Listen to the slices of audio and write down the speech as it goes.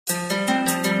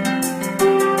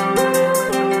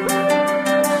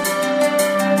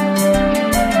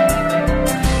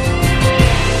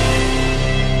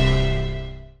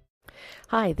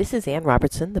Hi, this is Ann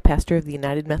Robertson, the pastor of the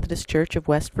United Methodist Church of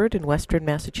Westford in Western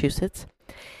Massachusetts.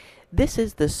 This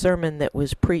is the sermon that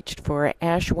was preached for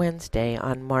Ash Wednesday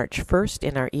on March 1st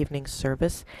in our evening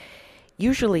service.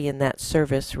 Usually in that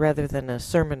service, rather than a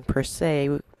sermon per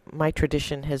se, my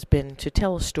tradition has been to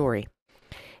tell a story.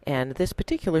 And this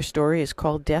particular story is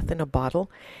called Death in a Bottle.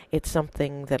 It's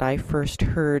something that I first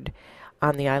heard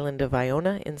on the island of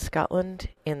Iona in Scotland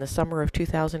in the summer of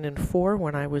 2004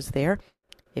 when I was there.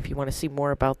 If you want to see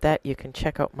more about that, you can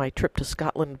check out my Trip to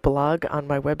Scotland blog on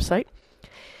my website.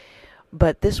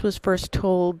 But this was first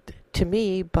told to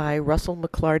me by Russell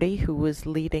McClarty, who was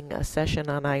leading a session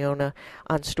on Iona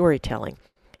on storytelling.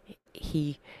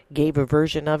 He gave a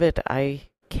version of it. I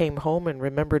came home and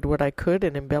remembered what I could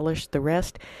and embellished the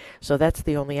rest. So that's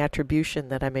the only attribution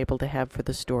that I'm able to have for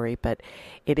the story. But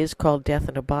it is called Death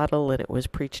in a Bottle, and it was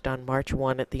preached on March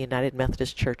 1 at the United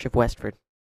Methodist Church of Westford.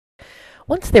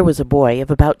 Once there was a boy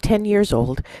of about 10 years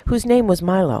old whose name was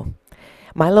Milo.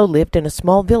 Milo lived in a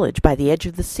small village by the edge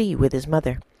of the sea with his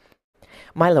mother.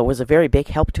 Milo was a very big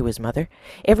help to his mother.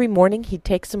 Every morning he'd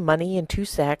take some money in 2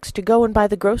 sacks to go and buy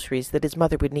the groceries that his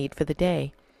mother would need for the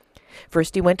day.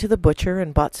 First he went to the butcher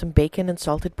and bought some bacon and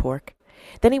salted pork.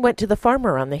 Then he went to the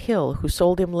farmer on the hill who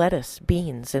sold him lettuce,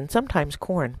 beans, and sometimes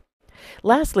corn.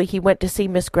 Lastly he went to see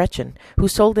Miss Gretchen, who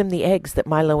sold him the eggs that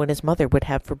Milo and his mother would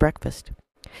have for breakfast.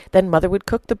 Then Mother would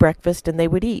cook the breakfast and they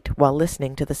would eat while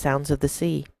listening to the sounds of the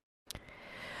sea.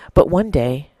 But one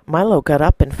day, Milo got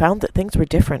up and found that things were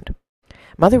different.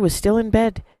 Mother was still in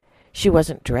bed. She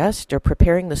wasn't dressed or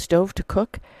preparing the stove to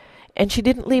cook, and she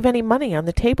didn't leave any money on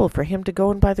the table for him to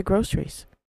go and buy the groceries.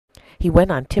 He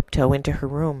went on tiptoe into her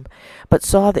room, but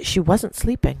saw that she wasn't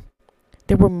sleeping.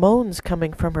 There were moans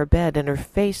coming from her bed, and her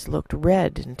face looked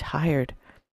red and tired.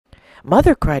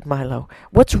 "Mother," cried Milo,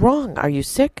 "what's wrong? Are you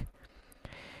sick?"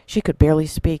 She could barely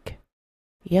speak.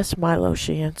 "Yes, Milo,"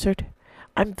 she answered.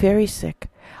 "I'm very sick.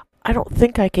 I don't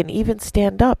think I can even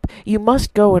stand up. You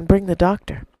must go and bring the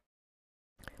doctor."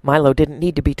 Milo didn't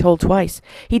need to be told twice.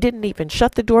 He didn't even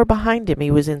shut the door behind him.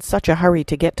 He was in such a hurry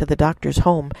to get to the doctor's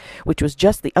home, which was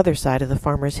just the other side of the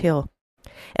farmer's hill.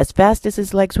 As fast as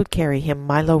his legs would carry him,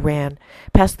 Milo ran,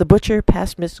 past the butcher,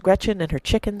 past Miss Gretchen and her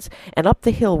chickens, and up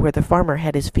the hill where the farmer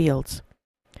had his fields.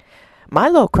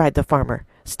 "Milo," cried the farmer,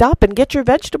 "stop and get your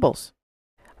vegetables."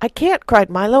 "I can't," cried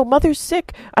Milo. "Mother's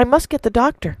sick. I must get the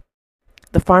doctor."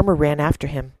 The farmer ran after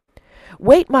him.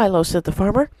 "Wait, Milo," said the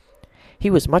farmer. He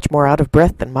was much more out of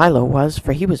breath than Milo was,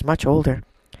 for he was much older.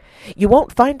 "You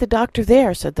won't find the doctor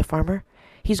there," said the farmer.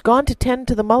 "He's gone to tend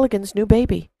to the Mulligan's new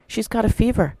baby. She's got a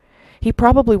fever. He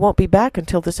probably won't be back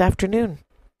until this afternoon."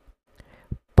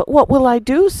 "But what will I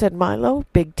do?" said Milo,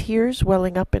 big tears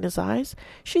welling up in his eyes.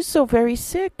 "She's so very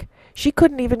sick. She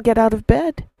couldn't even get out of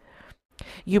bed."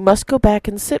 "You must go back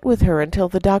and sit with her until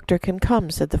the doctor can come,"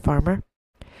 said the farmer.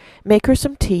 "Make her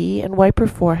some tea and wipe her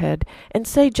forehead and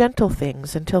say gentle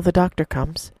things until the doctor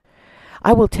comes.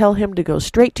 I will tell him to go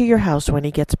straight to your house when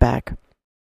he gets back."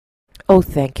 "Oh,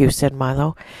 thank you," said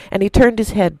Milo, and he turned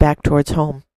his head back towards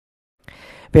home.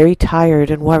 Very tired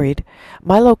and worried,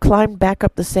 Milo climbed back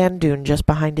up the sand dune just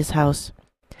behind his house.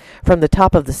 From the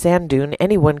top of the sand dune,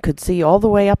 anyone could see all the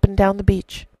way up and down the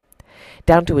beach.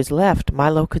 Down to his left,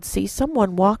 Milo could see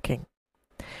someone walking.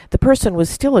 The person was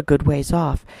still a good ways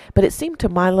off, but it seemed to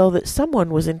Milo that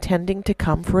someone was intending to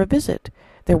come for a visit.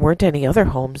 There weren't any other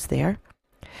homes there.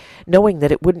 Knowing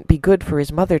that it wouldn't be good for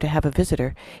his mother to have a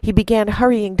visitor, he began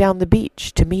hurrying down the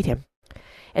beach to meet him.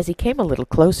 As he came a little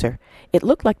closer, it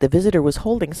looked like the visitor was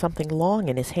holding something long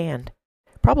in his hand.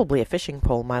 Probably a fishing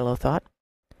pole, Milo thought.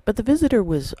 But the visitor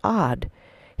was odd.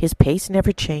 His pace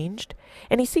never changed,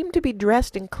 and he seemed to be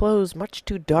dressed in clothes much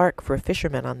too dark for a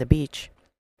fisherman on the beach.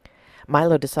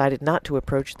 Milo decided not to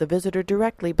approach the visitor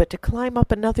directly, but to climb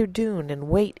up another dune and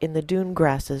wait in the dune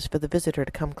grasses for the visitor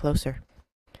to come closer.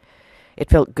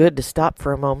 It felt good to stop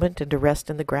for a moment and to rest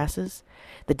in the grasses.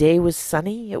 The day was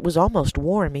sunny. It was almost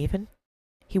warm, even.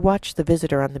 He watched the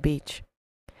visitor on the beach.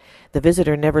 The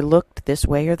visitor never looked this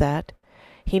way or that.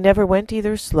 He never went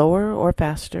either slower or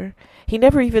faster. He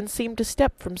never even seemed to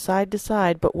step from side to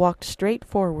side, but walked straight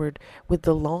forward with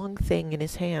the long thing in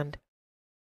his hand.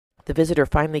 The visitor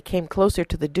finally came closer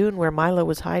to the dune where Milo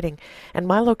was hiding, and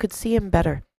Milo could see him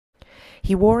better.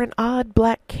 He wore an odd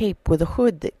black cape with a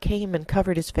hood that came and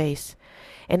covered his face,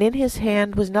 and in his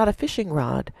hand was not a fishing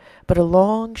rod, but a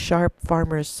long, sharp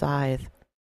farmer's scythe.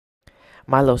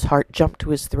 Milo's heart jumped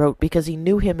to his throat because he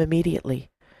knew him immediately.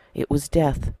 It was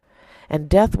Death. And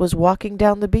Death was walking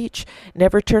down the beach,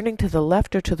 never turning to the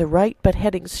left or to the right, but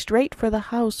heading straight for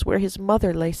the house where his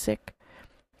mother lay sick.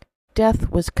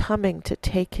 Death was coming to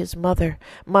take his mother.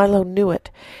 Milo knew it.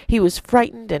 He was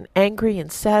frightened and angry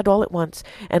and sad all at once,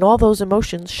 and all those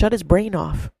emotions shut his brain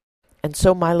off. And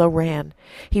so Milo ran.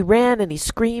 He ran and he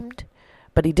screamed,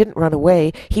 but he didn't run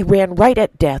away. He ran right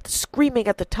at Death, screaming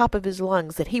at the top of his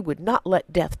lungs that he would not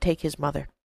let Death take his mother.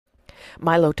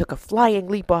 Milo took a flying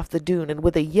leap off the dune, and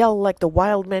with a yell like the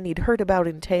wild men he'd heard about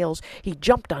in tales, he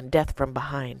jumped on Death from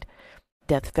behind.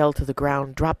 Death fell to the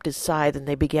ground, dropped his scythe, and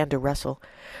they began to wrestle.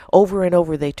 Over and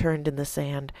over they turned in the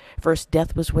sand. First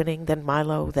Death was winning, then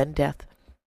Milo, then Death.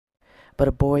 But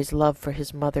a boy's love for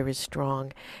his mother is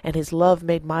strong, and his love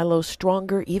made Milo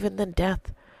stronger even than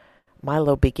Death.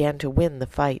 Milo began to win the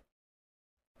fight.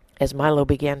 As Milo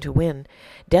began to win,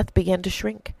 Death began to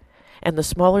shrink, and the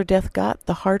smaller Death got,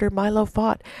 the harder Milo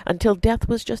fought, until Death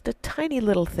was just a tiny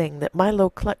little thing that Milo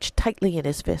clutched tightly in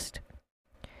his fist.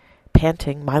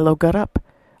 Panting, Milo got up,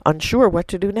 unsure what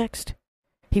to do next.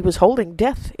 He was holding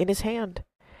Death in his hand.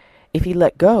 If he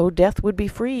let go, Death would be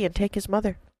free and take his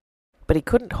mother. But he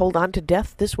couldn't hold on to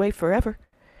Death this way forever.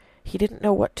 He didn't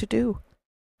know what to do.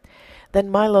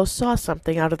 Then Milo saw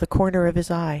something out of the corner of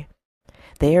his eye.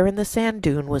 There in the sand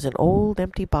dune was an old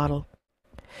empty bottle.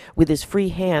 With his free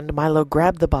hand, Milo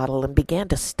grabbed the bottle and began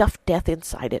to stuff Death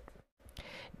inside it.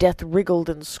 Death wriggled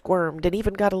and squirmed and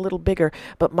even got a little bigger,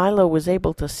 but Milo was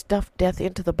able to stuff Death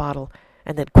into the bottle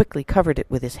and then quickly covered it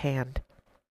with his hand.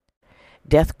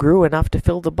 Death grew enough to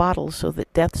fill the bottle so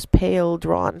that Death's pale,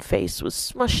 drawn face was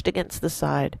smushed against the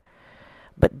side.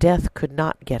 But Death could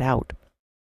not get out.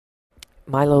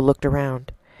 Milo looked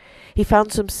around. He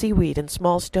found some seaweed and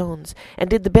small stones and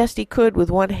did the best he could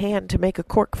with one hand to make a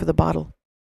cork for the bottle.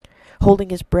 Holding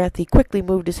his breath, he quickly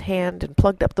moved his hand and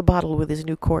plugged up the bottle with his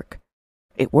new cork.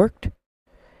 It worked.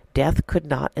 Death could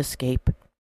not escape.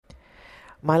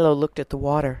 Milo looked at the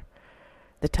water.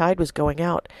 The tide was going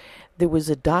out. There was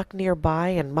a dock nearby,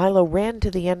 and Milo ran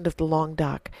to the end of the long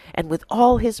dock, and with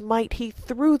all his might he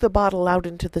threw the bottle out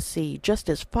into the sea, just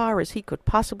as far as he could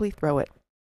possibly throw it.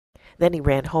 Then he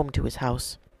ran home to his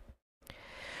house.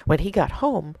 When he got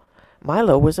home,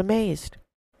 Milo was amazed.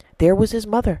 There was his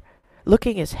mother,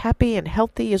 looking as happy and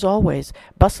healthy as always,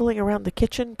 bustling around the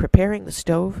kitchen, preparing the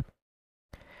stove.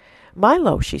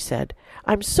 "Milo," she said,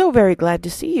 "I'm so very glad to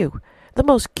see you. The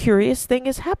most curious thing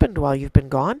has happened while you've been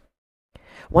gone.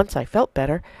 Once I felt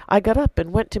better, I got up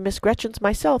and went to Miss Gretchen's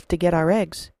myself to get our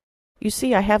eggs. You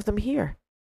see, I have them here.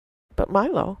 But,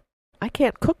 Milo, I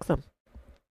can't cook them."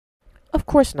 "Of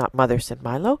course not, Mother," said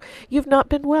Milo. "You've not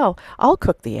been well. I'll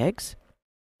cook the eggs."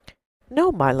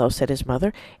 "No, Milo," said his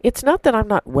mother. "It's not that I'm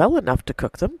not well enough to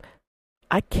cook them.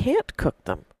 I can't cook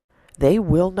them. They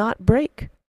will not break."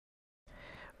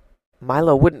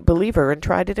 Milo wouldn't believe her and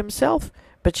tried it himself,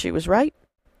 but she was right.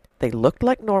 They looked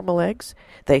like normal eggs,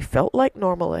 they felt like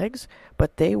normal eggs,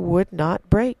 but they would not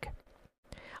break.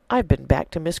 "I've been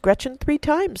back to Miss Gretchen 3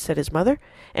 times," said his mother,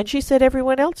 "and she said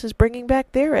everyone else is bringing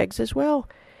back their eggs as well.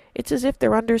 It's as if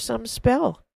they're under some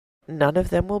spell. None of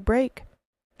them will break.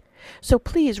 So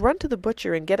please run to the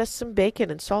butcher and get us some bacon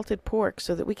and salted pork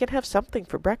so that we can have something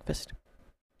for breakfast."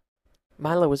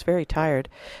 Milo was very tired,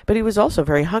 but he was also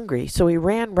very hungry, so he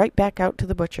ran right back out to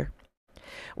the butcher.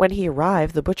 When he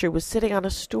arrived, the butcher was sitting on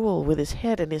a stool with his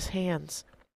head in his hands.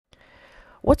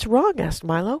 "What's wrong?" asked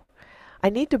Milo. "I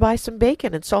need to buy some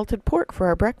bacon and salted pork for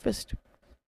our breakfast."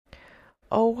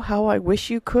 "Oh, how I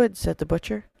wish you could," said the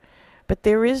butcher. "But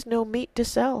there is no meat to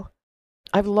sell.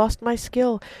 I've lost my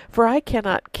skill, for I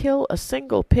cannot kill a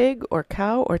single pig or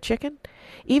cow or chicken.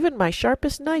 Even my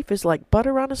sharpest knife is like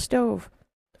butter on a stove.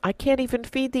 I can't even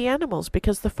feed the animals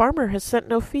because the farmer has sent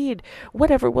no feed.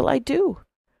 Whatever will I do?"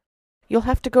 "You'll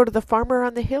have to go to the farmer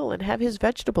on the hill and have his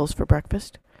vegetables for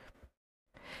breakfast."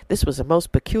 This was a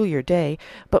most peculiar day,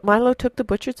 but Milo took the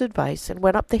butcher's advice and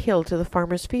went up the hill to the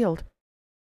farmer's field.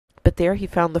 But there he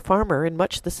found the farmer in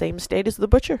much the same state as the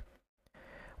butcher.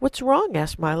 "What's wrong?"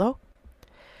 asked Milo.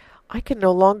 "I can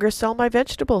no longer sell my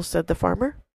vegetables," said the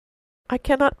farmer. "I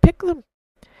cannot pick them.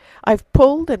 I've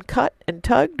pulled and cut and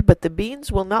tugged, but the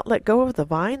beans will not let go of the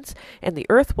vines, and the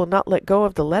earth will not let go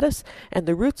of the lettuce, and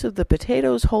the roots of the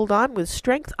potatoes hold on with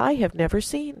strength I have never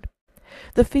seen.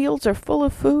 The fields are full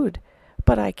of food,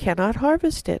 but I cannot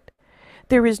harvest it.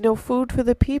 There is no food for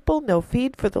the people, no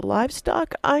feed for the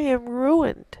livestock. I am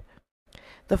ruined."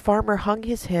 The farmer hung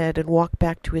his head and walked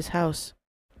back to his house.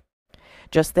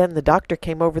 Just then the doctor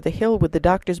came over the hill with the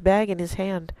doctor's bag in his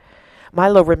hand.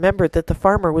 Milo remembered that the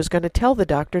farmer was going to tell the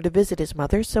doctor to visit his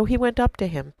mother, so he went up to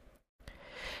him.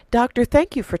 "Doctor,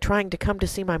 thank you for trying to come to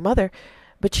see my mother,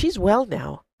 but she's well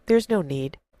now. There's no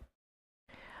need."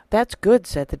 "That's good,"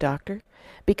 said the doctor,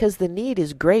 "because the need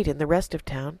is great in the rest of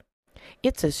town.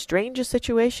 It's as strange a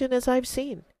situation as I've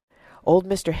seen. Old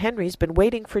Mr. Henry's been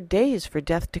waiting for days for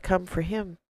death to come for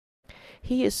him.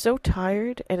 He is so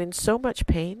tired and in so much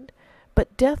pain,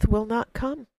 but death will not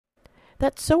come.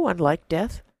 That's so unlike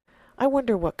death. I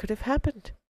wonder what could have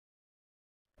happened."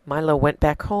 Milo went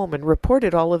back home and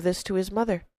reported all of this to his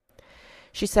mother.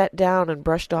 She sat down and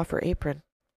brushed off her apron.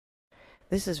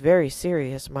 "This is very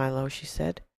serious, Milo," she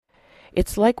said.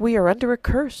 "It's like we are under a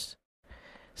curse.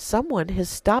 Someone has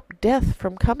stopped death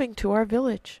from coming to our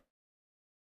village."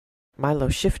 Milo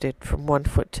shifted from one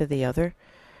foot to the other.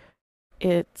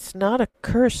 "It's not a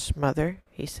curse, Mother,"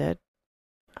 he said.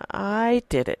 "I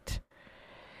did it."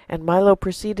 And Milo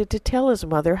proceeded to tell his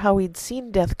mother how he'd seen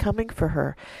death coming for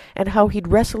her, and how he'd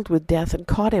wrestled with death and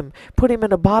caught him, put him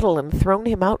in a bottle, and thrown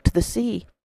him out to the sea.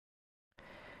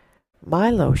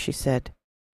 "Milo," she said,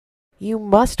 "you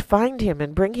must find him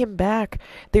and bring him back.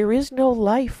 There is no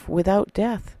life without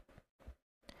death."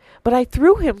 "But I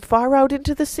threw him far out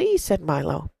into the sea," said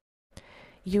Milo.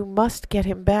 "You must get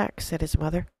him back," said his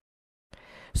mother.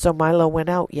 So Milo went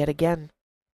out yet again.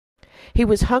 He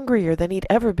was hungrier than he'd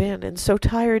ever been, and so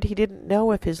tired he didn't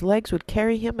know if his legs would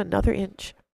carry him another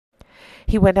inch.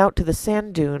 He went out to the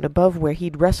sand dune above where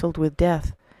he'd wrestled with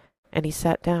death, and he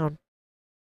sat down.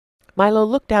 Milo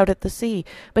looked out at the sea,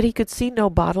 but he could see no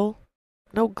bottle,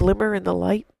 no glimmer in the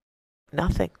light,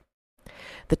 nothing.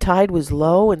 The tide was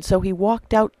low, and so he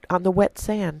walked out on the wet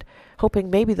sand,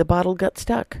 hoping maybe the bottle got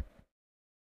stuck.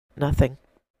 Nothing.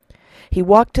 He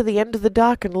walked to the end of the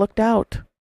dock and looked out.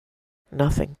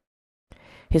 Nothing.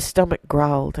 His stomach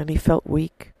growled, and he felt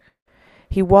weak.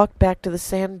 He walked back to the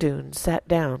sand dunes, sat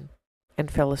down, and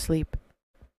fell asleep.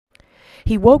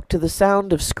 He woke to the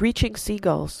sound of screeching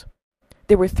seagulls.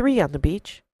 There were 3 on the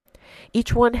beach.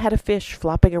 Each one had a fish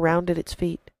flopping around at its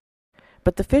feet.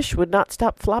 But the fish would not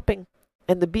stop flopping,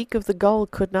 and the beak of the gull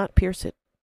could not pierce it.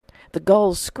 The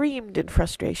gulls screamed in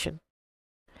frustration.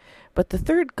 But the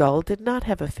 3rd gull did not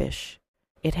have a fish.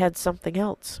 It had something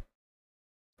else.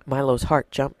 Milo's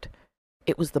heart jumped.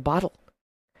 It was the bottle.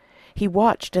 He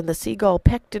watched, and the seagull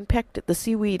pecked and pecked at the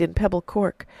seaweed and pebble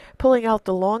cork, pulling out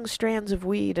the long strands of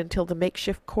weed until the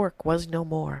makeshift cork was no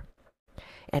more.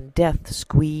 And death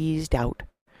squeezed out.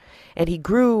 And he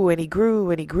grew, and he grew,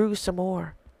 and he grew some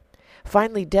more.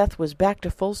 Finally death was back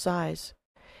to full size.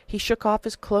 He shook off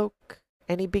his cloak,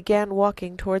 and he began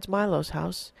walking towards Milo's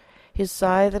house, his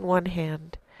scythe in one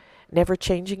hand, never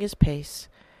changing his pace,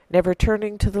 never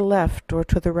turning to the left or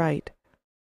to the right.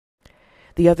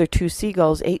 The other 2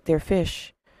 seagulls ate their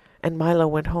fish, and Milo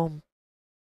went home.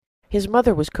 His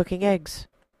mother was cooking eggs.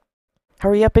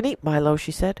 "Hurry up and eat, Milo,"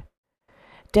 she said.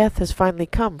 "Death has finally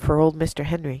come for old Mr.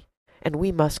 Henry, and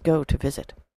we must go to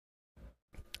visit."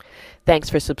 Thanks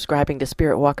for subscribing to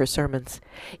Spirit Walker Sermons.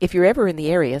 If you're ever in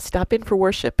the area, stop in for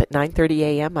worship at 9:30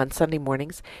 a.m. on Sunday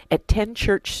mornings at 10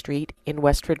 Church Street in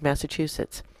Westford,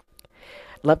 Massachusetts.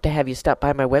 Love to have you stop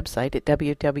by my website at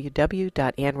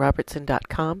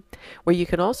www.annrobertson.com, where you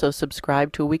can also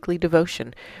subscribe to a weekly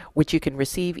devotion, which you can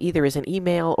receive either as an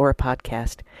email or a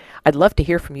podcast. I'd love to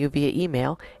hear from you via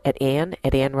email at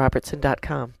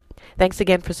ann@annrobertson.com. Thanks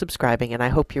again for subscribing, and I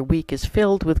hope your week is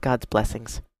filled with God's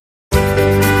blessings.